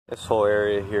This whole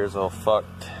area here is all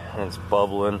fucked and it's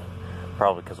bubbling,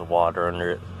 probably because of water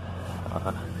under it.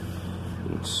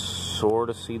 You can sort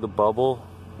of see the bubble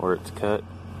where it's cut.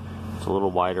 It's a little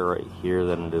wider right here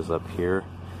than it is up here,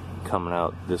 coming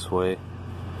out this way.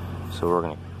 So we're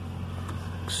gonna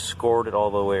scored it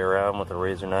all the way around with a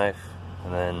razor knife,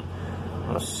 and then I'm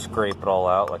gonna scrape it all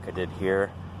out like I did here,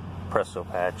 presto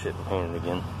patch it and paint it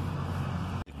again.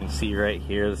 You can see right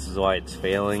here, this is why it's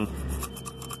failing.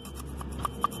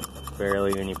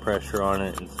 Barely any pressure on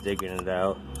it, it's digging it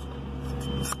out.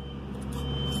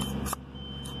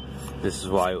 This is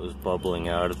why it was bubbling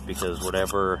out. It's because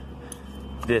whatever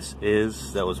this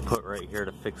is that was put right here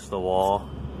to fix the wall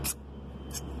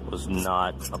was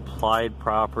not applied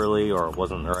properly, or it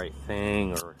wasn't the right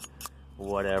thing, or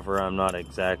whatever. I'm not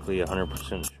exactly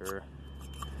 100% sure,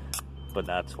 but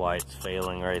that's why it's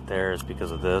failing right there, is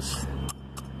because of this.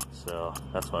 So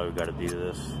that's why we got to do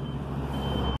this.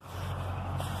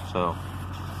 So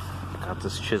got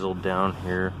this chiseled down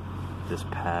here, this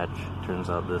patch. Turns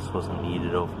out this wasn't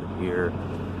needed over here,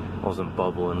 wasn't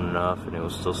bubbling enough, and it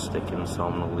was still sticking, so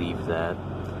I'm gonna leave that.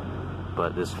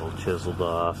 But this all chiseled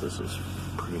off. This is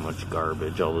pretty much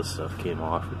garbage. All this stuff came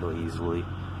off really easily.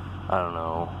 I don't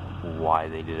know why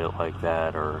they did it like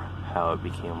that or how it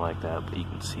became like that, but you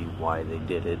can see why they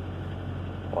did it,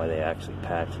 why they actually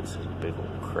patched this. There's a big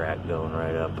old crack going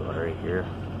right up right here.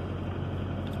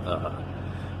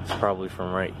 It's probably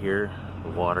from right here, the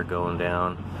water going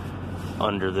down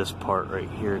under this part right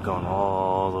here, going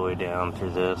all the way down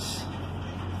through this,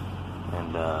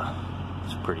 and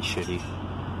it's pretty shitty.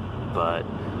 But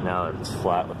now that it's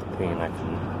flat with the paint, I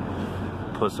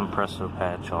can put some presto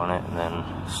patch on it and then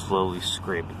slowly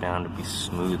scrape it down to be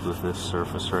smooth with this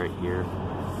surface right here,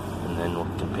 and then we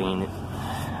can paint it.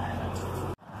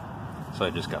 So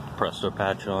I just got the presto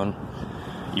patch on.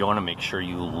 You want to make sure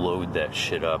you load that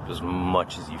shit up as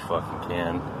much as you fucking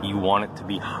can. You want it to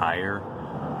be higher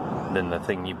than the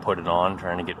thing you put it on,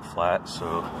 trying to get it flat.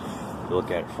 So if you look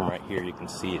at it from right here, you can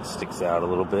see it sticks out a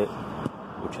little bit,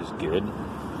 which is good,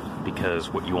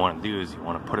 because what you want to do is you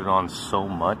want to put it on so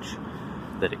much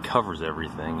that it covers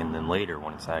everything, and then later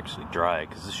when it's actually dry,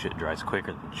 because this shit dries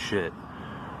quicker than shit,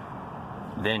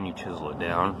 then you chisel it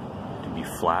down to be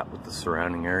flat with the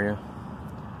surrounding area.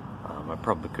 I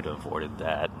probably could have avoided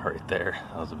that right there.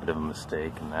 That was a bit of a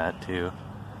mistake in that too.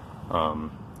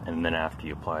 And then after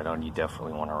you apply it on, you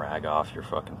definitely want to rag off your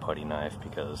fucking putty knife,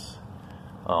 because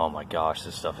oh my gosh,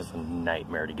 this stuff is a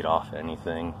nightmare to get off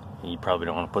anything. You probably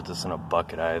don't want to put this in a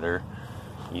bucket either.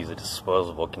 Use a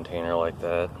disposable container like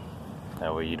that.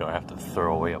 That way you don't have to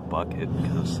throw away a bucket,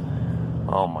 because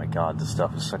oh my god, this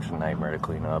stuff is such a nightmare to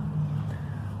clean up.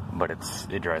 But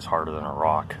it dries harder than a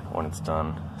rock when it's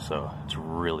done, so it's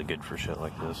really good for shit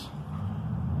like this.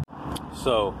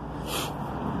 So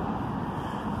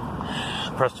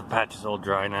presto patch is all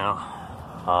dry now.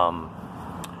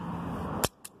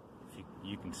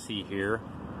 You can see here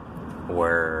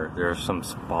where there are some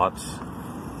spots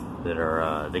that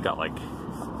are they got like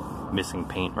missing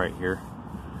paint right here,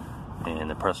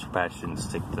 and the presto patch didn't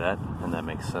stick to that, and that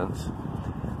makes sense.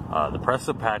 The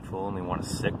presto patch will only want to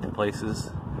stick to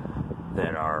places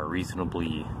that are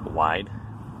reasonably wide.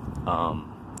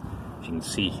 If you can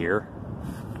see here,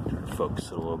 try to focus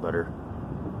it a little better.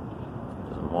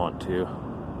 Doesn't want to.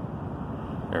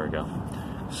 There we go.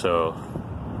 So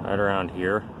right around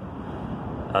here,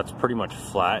 that's pretty much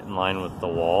flat in line with the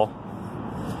wall.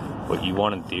 What you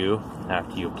want to do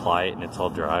after you apply it and it's all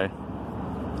dry,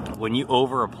 when you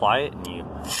over apply it and you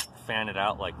fan it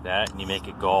out like that and you make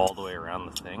it go all the way around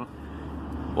the thing,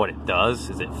 what it does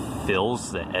is it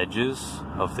fills the edges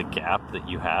of the gap that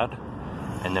you had,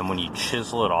 and then when you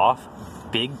chisel it off,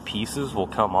 big pieces will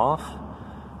come off,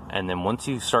 and then once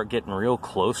you start getting real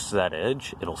close to that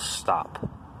edge, it'll stop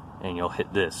and you'll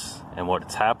hit this. And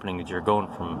what's happening is you're going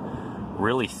from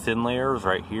really thin layers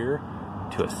right here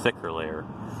to a thicker layer,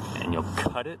 and you'll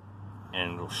cut it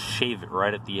and it'll shave it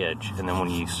right at the edge. And then when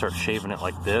you start shaving it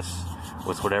like this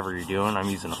with whatever you're doing, I'm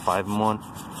using a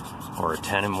 5-in-1 or a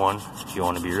 10-in-1 if you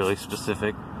want to be really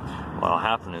specific. What'll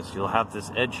happen is you'll have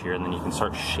this edge here, and then you can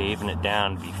start shaving it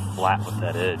down to be flat with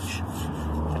that edge.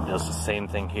 It does the same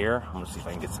thing here. I'm gonna see if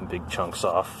I can get some big chunks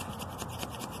off.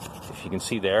 If you can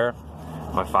see there,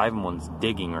 my 5-in-1's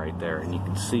digging right there, and you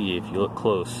can see if you look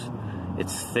close,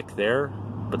 it's thick there,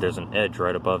 but there's an edge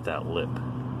right above that lip.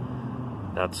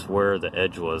 That's where the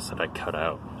edge was that I cut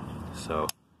out. So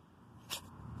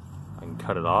I can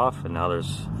cut it off, and now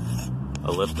there's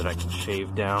a lip that I can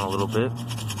shave down a little bit and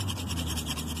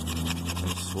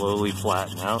slowly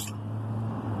flatten out.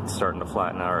 It's starting to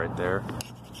flatten out right there.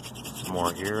 Some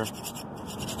more here.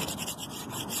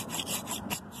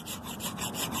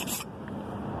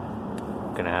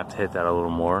 gonna have to hit that a little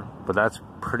more, but that's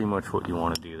pretty much what you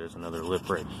want to do. There's another lip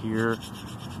right here,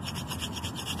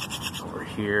 over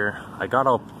here. I got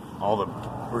all the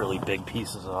really big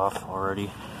pieces off already,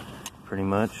 pretty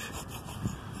much.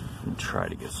 And try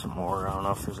to get some more. I don't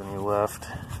know if there's any left.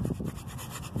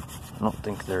 I don't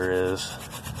think there is.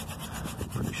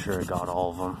 Pretty sure I got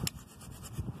all of them.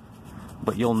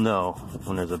 But you'll know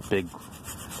when there's a big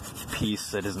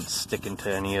piece that isn't sticking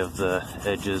to any of the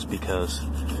edges, because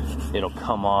it'll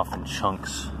come off in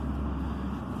chunks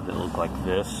that look like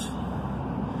this.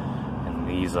 And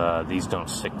these don't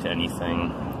stick to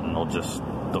anything, and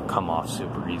they'll come off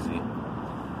super easy.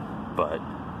 But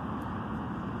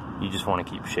you just want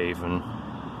to keep shaving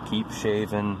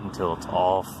until it's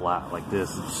all flat like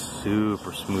this. It's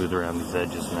super smooth around these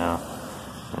edges now.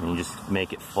 And you just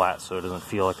make it flat so it doesn't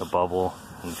feel like a bubble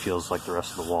and feels like the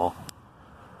rest of the wall.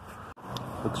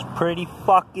 Looks pretty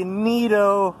fucking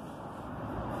neato.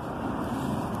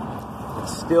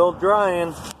 It's still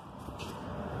drying.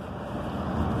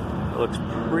 It looks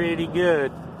pretty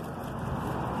good.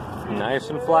 Nice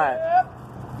and flat.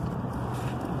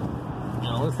 The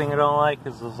only thing I don't like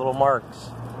is those little marks.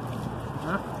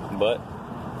 Huh? But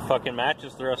fucking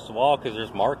matches the rest of the wall, because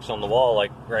there's marks on the wall,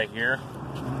 like right here.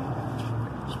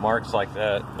 There's marks like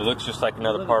that. It looks just like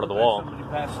another part of the wall. Somebody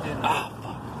passed in. Ah,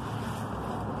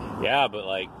 fuck. Yeah, but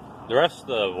like the rest of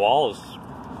the wall is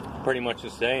pretty much the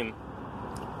same.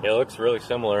 It looks really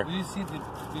similar. Did you see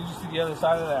the other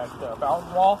side of that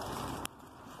fountain wall?